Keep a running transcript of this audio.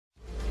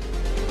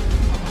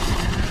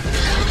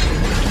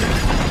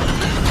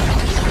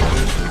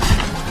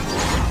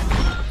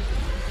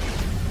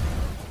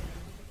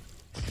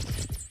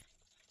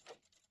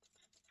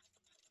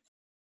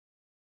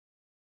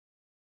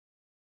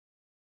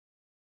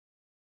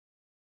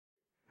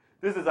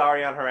This is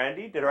Arian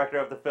Harandi, director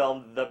of the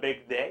film The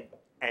Big Day,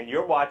 and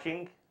you're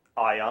watching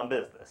Eye on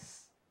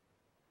Business.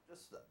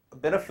 Just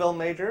been a film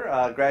major,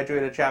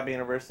 graduated Chapman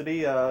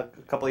University a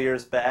couple of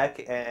years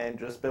back, and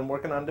just been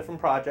working on different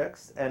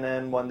projects. And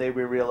then one day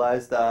we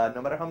realized no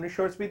matter how many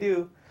shorts we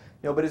do,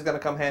 nobody's going to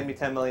come hand me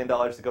 $10 million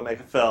to go make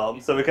a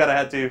film. So we kind of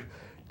had to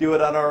do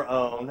it on our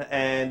own,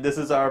 and this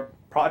is our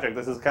project.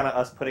 This is kind of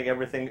us putting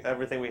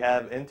everything we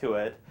have into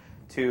it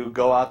to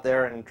go out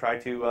there and try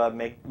to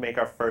make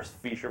our first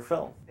feature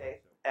film.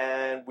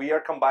 And we are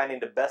combining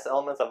the best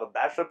elements of a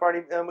bachelor party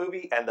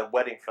movie and the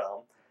wedding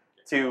film,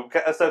 so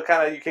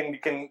kind of you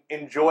can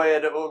enjoy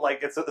it.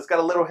 Like it's got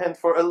a little hint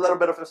for a little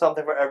bit of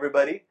something for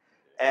everybody,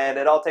 and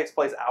it all takes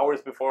place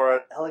hours before an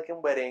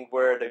elegant wedding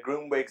where the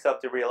groom wakes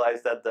up to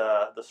realize that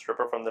the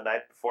stripper from the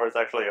night before is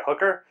actually a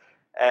hooker.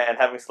 And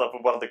having slept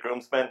with one of the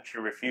groomsmen, she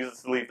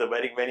refuses to leave the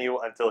wedding venue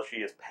until she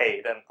is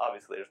paid. And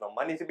obviously there's no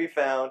money to be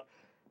found.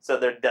 So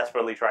they're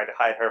desperately trying to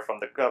hide her from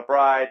the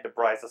bride, the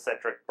bride's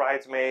eccentric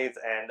bridesmaids,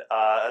 and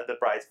the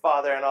bride's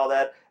father and all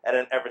that. And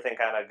then everything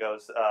kind of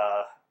goes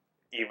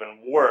even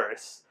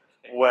worse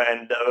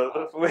when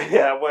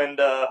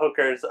the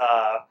hooker's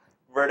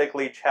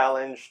vertically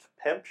challenged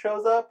pimp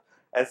shows up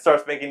and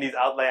starts making these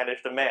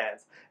outlandish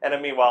demands. And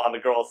then meanwhile, on the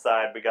girl's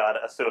side, we got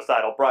a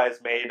suicidal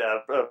bridesmaid,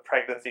 a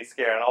pregnancy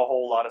scare, and a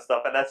whole lot of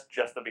stuff. And that's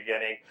just the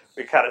beginning.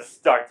 We kind of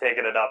start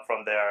taking it up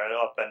from there, and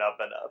up and up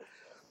and up.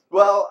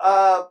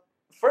 Well,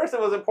 first,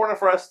 it was important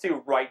for us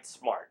to write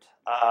smart.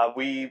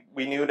 We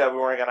knew that we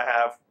weren't going to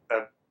have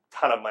a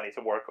ton of money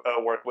to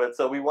work with,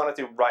 so we wanted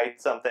to write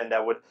something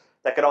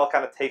that could all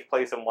kind of take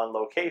place in one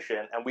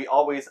location. And I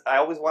always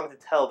wanted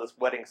to tell this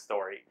wedding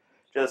story,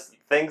 just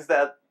things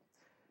that,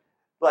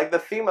 like the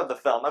theme of the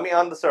film. I mean,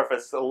 on the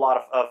surface, a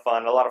lot of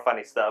fun, a lot of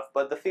funny stuff.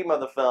 But the theme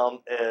of the film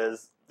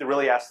is to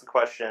really ask the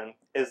question: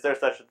 is there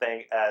such a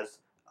thing as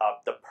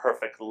the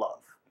perfect love?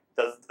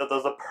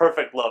 Does a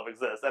perfect love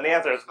exist? And the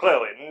answer is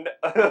clearly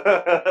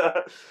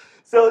no.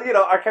 So,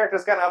 our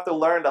characters kind of have to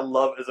learn that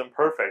love is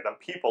imperfect, and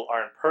people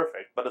aren't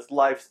perfect, but it's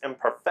life's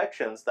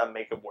imperfections that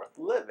make it worth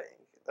living.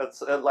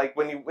 It's like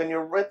when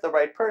you're with the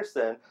right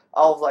person,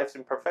 all of life's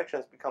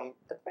imperfections become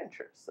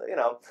adventures.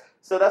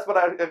 So that's what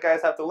our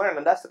guys have to learn,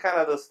 and that's the kind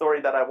of the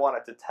story that I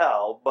wanted to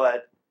tell.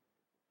 But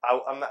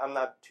I'm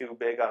not too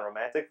big on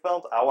romantic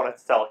films. I wanted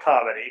to tell a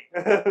comedy.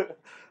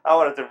 I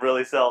wanted to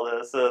really sell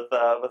this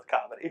with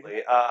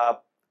comedy.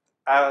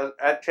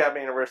 At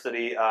Chapman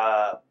University,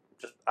 I'm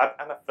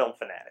a film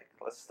fanatic.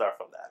 Let's start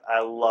from that. I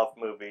love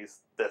movies.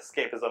 The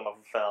escapism of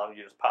a film.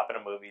 You just pop in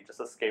a movie, just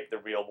escape the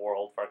real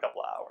world for a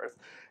couple of hours.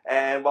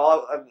 And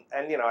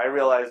I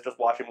realized just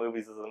watching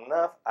movies isn't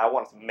enough. I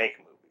wanted to make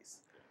movies.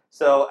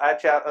 So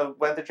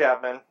went to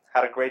Chapman,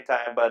 had a great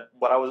time. But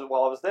while I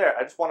was there,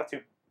 I just wanted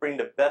to bring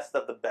the best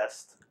of the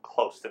best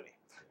close to me.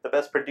 The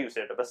best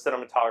producer, the best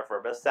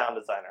cinematographer, best sound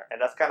designer.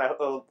 And that's kind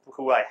of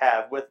who I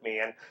have with me.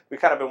 And we've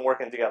kind of been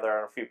working together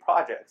on a few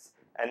projects.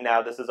 And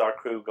now this is our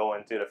crew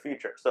going to the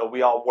future. So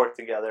we all work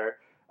together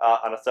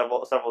on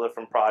several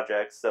different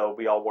projects. So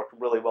we all work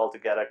really well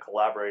together,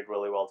 collaborate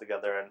really well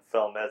together, and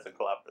film is a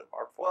collaborative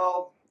art form.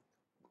 Well,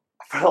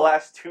 for the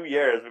last 2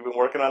 years, we've been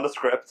working on the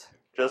script.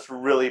 Just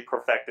really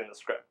perfecting the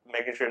script,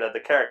 making sure that the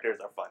characters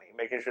are funny,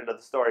 making sure that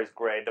the story is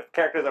great, the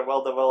characters are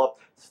well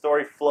developed, the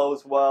story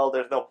flows well,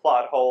 there's no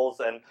plot holes,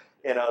 and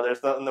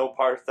there's no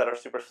parts that are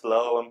super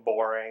slow and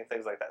boring,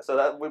 things like that. So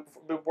that we've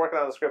been working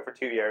on the script for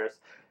 2 years.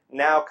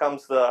 Now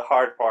comes the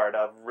hard part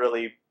of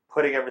really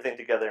putting everything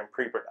together in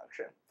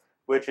pre-production,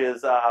 which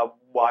is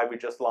why we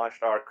just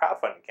launched our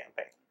crowdfunding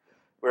campaign.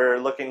 We're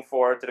looking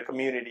forward to the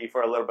community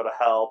for a little bit of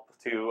help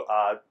to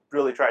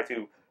really try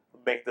to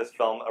make this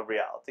film a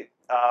reality.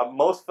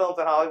 Most films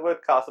in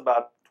Hollywood cost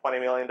about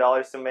 $20 million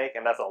to make,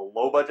 and that's a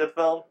low-budget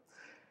film.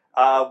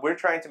 We're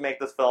trying to make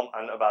this film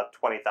on about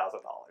 $20,000,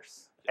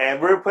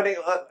 and we're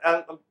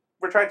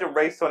trying to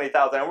raise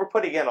 $20,000, and we're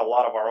putting in a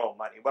lot of our own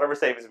money. Whatever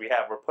savings we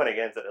have, we're putting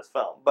into this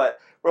film. But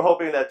we're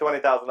hoping that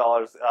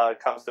 $20,000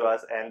 comes to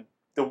us, and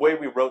the way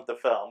we wrote the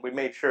film, we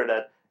made sure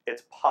that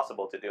it's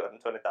possible to do it in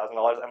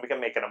 $20,000, and we can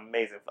make an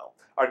amazing film.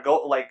 Our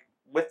goal,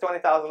 with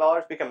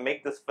 $20,000, we can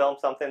make this film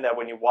something that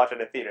when you watch it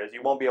in theaters,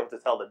 you won't be able to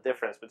tell the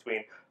difference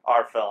between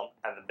our film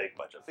and the big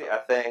budget film. I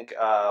think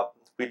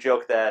we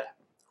joke that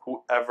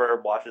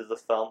whoever watches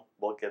this film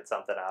will get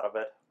something out of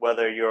it.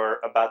 Whether you're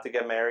about to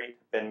get married,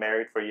 been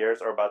married for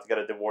years, or about to get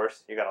a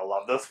divorce, you're going to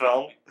love this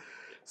film.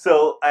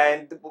 So,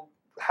 and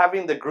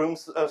having the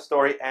groom's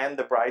story and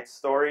the bride's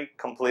story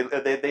completely,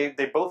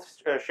 they both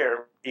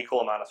share equal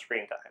amount of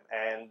screen time,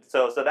 and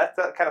so that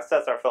kind of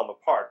sets our film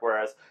apart.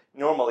 Whereas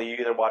normally you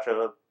either watch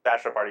a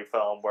bachelor party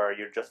film where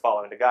you're just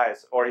following the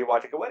guys, or you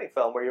watch a wedding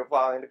film where you're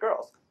following the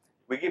girls.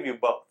 We give you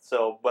both,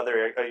 so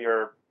whether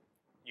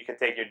you can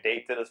take your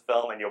date to this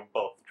film and you'll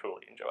both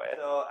truly enjoy it.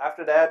 So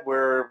after that,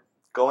 we're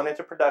going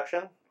into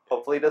production.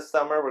 Hopefully this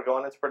summer we're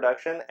going into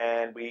production,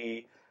 and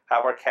we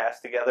have our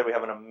cast together. We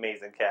have an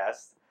amazing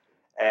cast.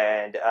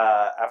 And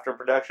after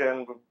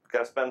production, we're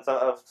gonna spend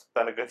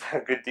a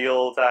good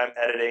deal of time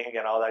editing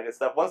and all that good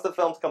stuff. Once the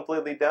film's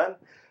completely done,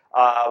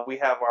 We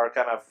have our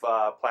kind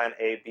of plan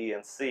A, B,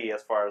 and C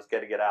as far as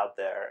getting it out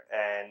there,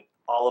 and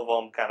all of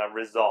them kind of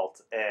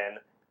result in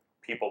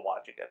people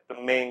watching it. The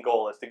main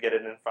goal is to get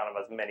it in front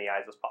of as many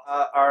eyes as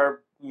possible.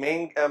 Our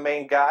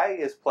main guy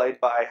is played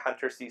by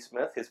Hunter C.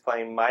 Smith. He's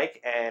playing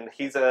Mike, and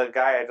he's a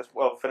guy I just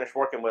finished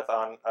working with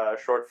on a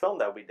short film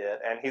that we did,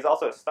 and he's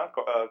also a stunt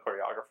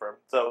choreographer.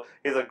 So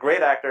he's a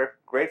great actor,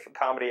 great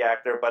comedy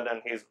actor, but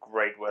then he's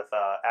great with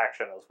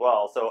action as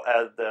well. So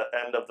at the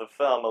end of the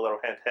film, a little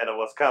hint of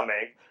what's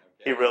coming.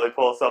 He really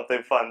pulls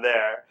something fun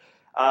there.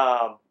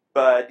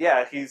 But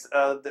yeah, he's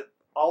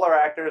all our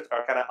actors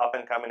are kind of up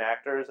and coming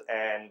actors,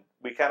 and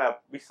we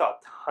saw a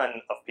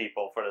ton of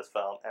people for this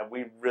film, and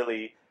we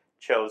really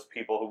chose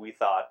people who we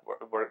thought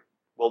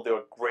will do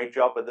a great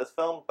job with this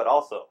film. But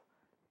also,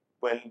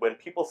 when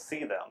people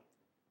see them,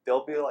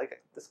 they'll be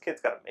like, "This kid's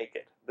got to make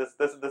it. This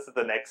is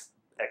the next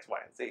X, Y,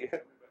 and Z."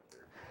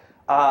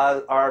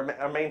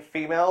 Our main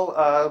female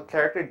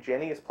character,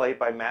 Jenny, is played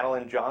by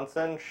Madeline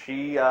Johnson.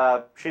 She's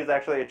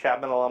actually a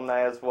Chapman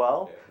alumni as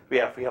well. We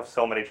have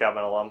so many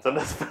Chapman alums in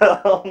this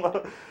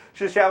film.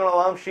 She's a Chapman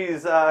alum.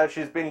 She's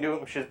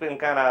been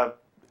kind of,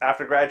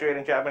 after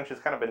graduating Chapman, she's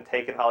kind of been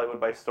taking Hollywood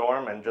by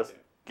storm and just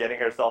getting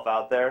herself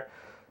out there.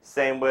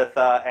 Same with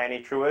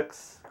Annie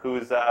Truex,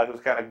 who's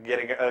kind of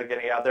getting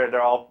out there.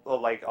 They're all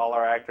all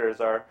our actors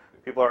are.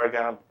 People are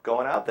kind of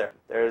going out there.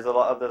 There's a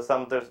lot of it's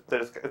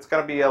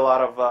going to be a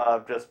lot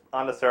of just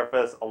on the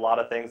surface, a lot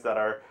of things that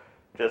are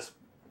just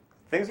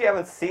things you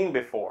haven't seen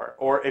before,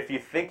 or if you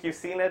think you've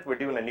seen it, we're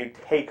doing a new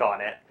take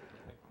on it.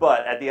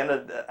 But at the end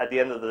of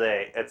the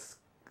day, it's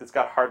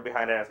got heart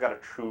behind it, and it's got a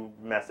true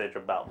message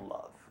about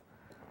love.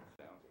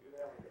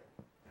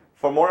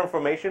 For more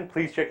information,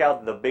 please check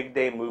out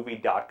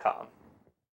thebigdaymovie.com.